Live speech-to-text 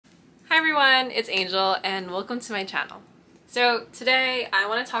Hi everyone, it's Angel and welcome to my channel. So today I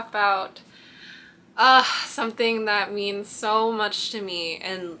want to talk about something that means so much to me,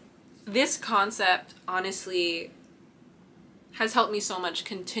 and this concept honestly has helped me so much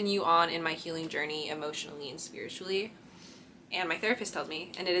continue on in my healing journey emotionally and spiritually. And my therapist tells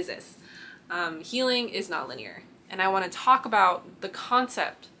me, and it is this: healing is not linear. And I want to talk about the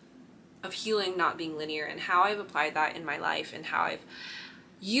concept of healing not being linear and how I've applied that in my life and how I've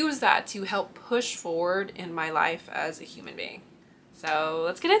used that to help push forward in my life as a human being. So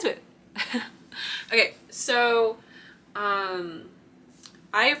let's get into it. Okay, so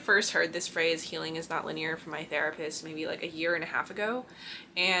I first heard this phrase, healing is not linear, from my therapist maybe like a year and a half ago,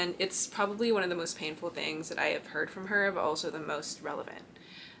 and it's probably one of the most painful things that I have heard from her, but also the most relevant.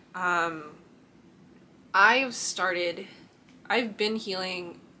 I've been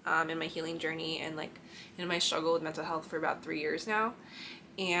healing in my healing journey and like in my struggle with mental health for about 3 years now,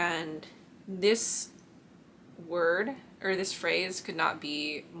 and this word or this phrase could not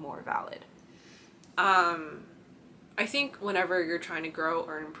be more valid. I think whenever you're trying to grow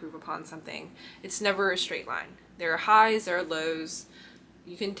or improve upon something, it's never a straight line. There are highs, there are lows.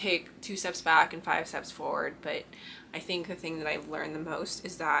 You can take 2 steps back and 5 steps forward, but I think the thing that I've learned the most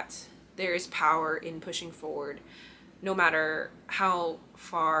is that there is power in pushing forward no matter how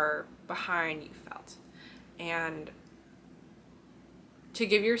far behind you felt. And to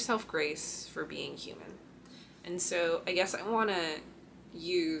give yourself grace for being human. And so I guess I want to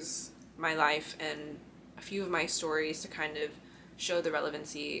use my life and a few of my stories to kind of show the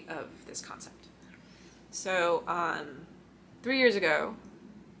relevancy of this concept. So 3 years ago,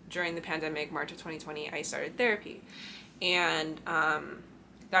 during the pandemic, March of 2020, I started therapy. And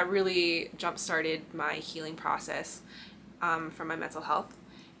that really jump-started my healing process from my mental health.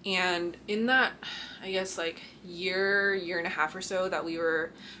 And in that, I guess, like year and a half or so that we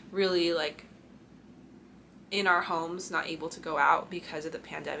were really like in our homes, not able to go out because of the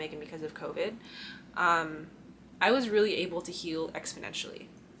pandemic and because of COVID, I was really able to heal exponentially.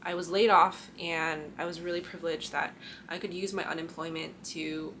 I was laid off, and I was really privileged that I could use my unemployment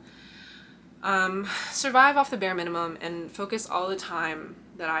to survive off the bare minimum and focus all the time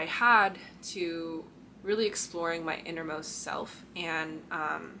that I had to really exploring my innermost self and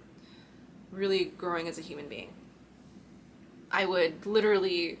really growing as a human being. I would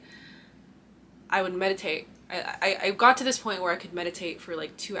meditate. I got to this point where I could meditate for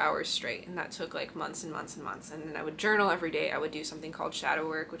like 2 hours straight, and that took like months and months and months. And then I would journal every day. I would do something called shadow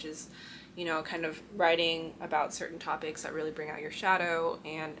work, which is, you know, kind of writing about certain topics that really bring out your shadow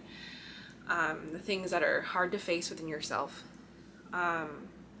and the things that are hard to face within yourself.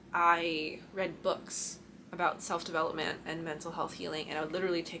 I read books about self-development and mental health healing, and I would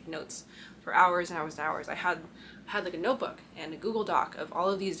literally take notes for hours and hours and hours. I had like a notebook and a Google Doc of all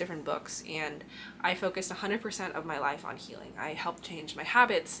of these different books, and I focused 100% of my life on healing. I helped change my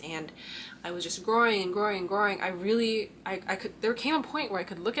habits, and I was just growing and growing and growing. There came a point where I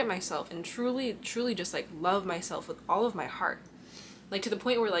could look at myself and truly just like love myself with all of my heart. Like to the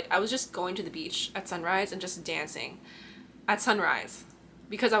point where like I was just going to the beach at sunrise and just dancing at sunrise,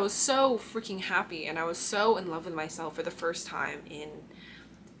 because I was so freaking happy and I was so in love with myself for the first time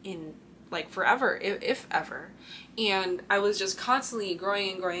in like forever, if ever. And I was just constantly growing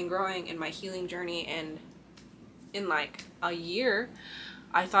and growing and growing in my healing journey, and in like a year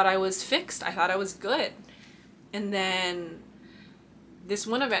I thought I was fixed. I thought I was good. And then this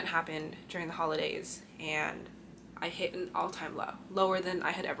one event happened during the holidays, and I hit an all-time low, lower than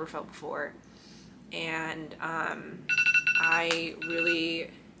I had ever felt before. And I really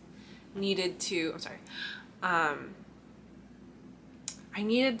needed to, I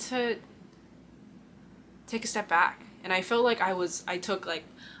needed to take a step back. And I felt like I took like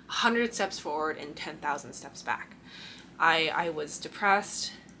 100 steps forward and 10,000 steps back. I was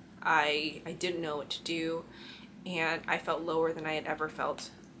depressed. I didn't know what to do, and I felt lower than I had ever felt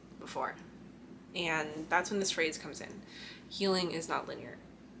before. And that's when this phrase comes in. Healing is not linear.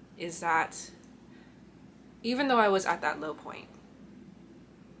 Is that even though I was at that low point,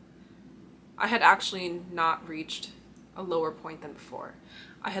 I had actually not reached a lower point than before.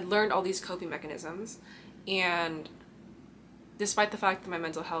 I had learned all these coping mechanisms, and despite the fact that my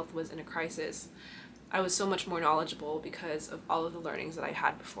mental health was in a crisis, I was so much more knowledgeable because of all of the learnings that I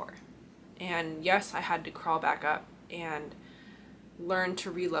had before. And yes, I had to crawl back up and learn to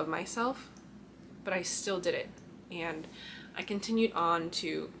re-love myself, but I still did it. And I continued on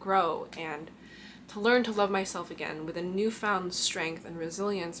to grow and to learn to love myself again with a newfound strength and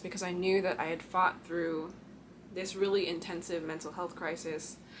resilience, because I knew that I had fought through this really intensive mental health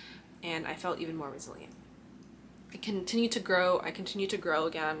crisis, and I felt even more resilient. I continued to grow. I continued to grow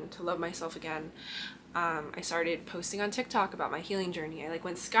again, to love myself again. I started posting on TikTok about my healing journey. I like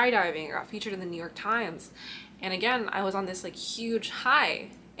went skydiving. I got featured in the New York Times. And again, I was on this like huge high.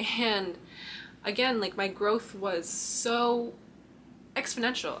 And again, like my growth was so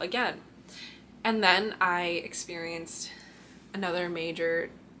exponential again. And then I experienced another major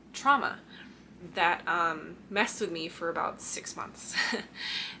trauma that messed with me for about 6 months.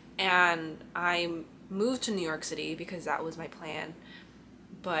 And I moved to New York City because that was my plan.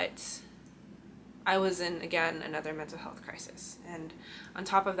 But I was in, again, another mental health crisis. And on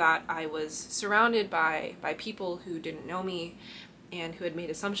top of that, I was surrounded by people who didn't know me and who had made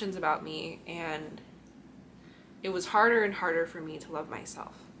assumptions about me. And it was harder and harder for me to love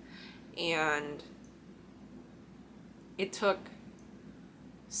myself. And it took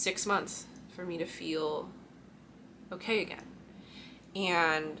 6 months for me to feel okay again.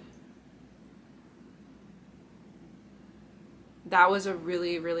 And that was a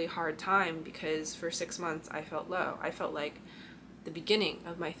really, really hard time because for 6 months I felt low. I felt like the beginning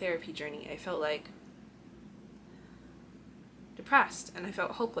of my therapy journey. I felt like depressed and I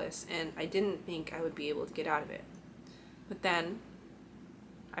felt hopeless and I didn't think I would be able to get out of it. But then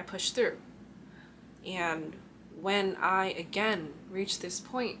I pushed through. And when I again reached this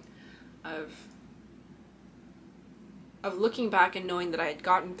point of looking back and knowing that I had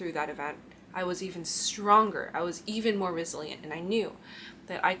gotten through that event, I was even stronger. I was even more resilient, and I knew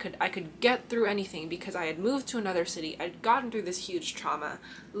that I could get through anything because I had moved to another city. I'd gotten through this huge trauma,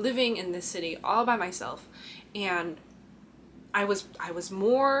 living in this city all by myself, and I was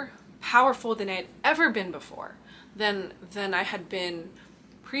more powerful than I had ever been before, than I had been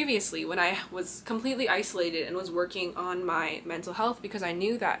previously when I was completely isolated and was working on my mental health, because I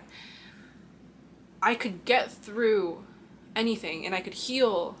knew that I could get through anything and I could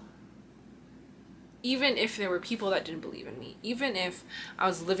heal even if there were people that didn't believe in me, even if I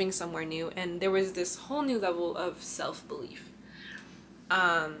was living somewhere new and there was this whole new level of self-belief.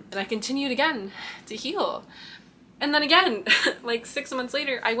 And I continued again to heal. And then again, like 6 months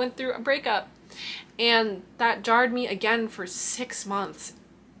later, I went through a breakup and that jarred me again for 6 months.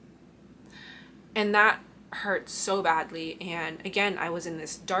 And that hurt so badly. And again, I was in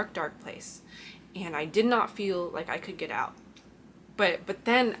this dark, dark place and I did not feel like I could get out. But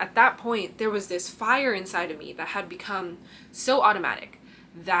then at that point, there was this fire inside of me that had become so automatic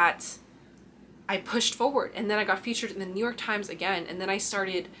that I pushed forward. And then I got featured in the New York Times again. And then I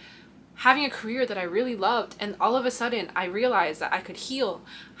started having a career that I really loved. And all of a sudden, I realized that I could heal,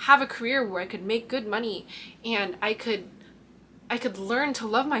 have a career where I could make good money, and I could learn to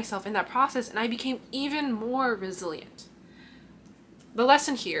love myself in that process. And I became even more resilient. The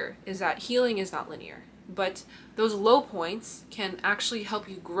lesson here is that healing is not linear. But those low points can actually help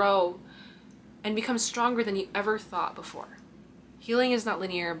you grow and become stronger than you ever thought before. Healing is not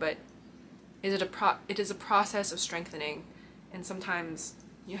linear, but it is a process of strengthening, and sometimes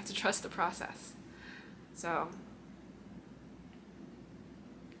you have to trust the process. So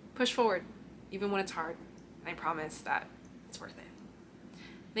push forward, even when it's hard. I promise that it's worth it.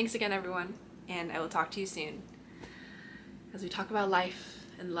 Thanks again, everyone, and I will talk to you soon as we talk about life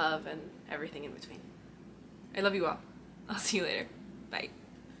and love and everything in between. I love you all. I'll see you later. Bye.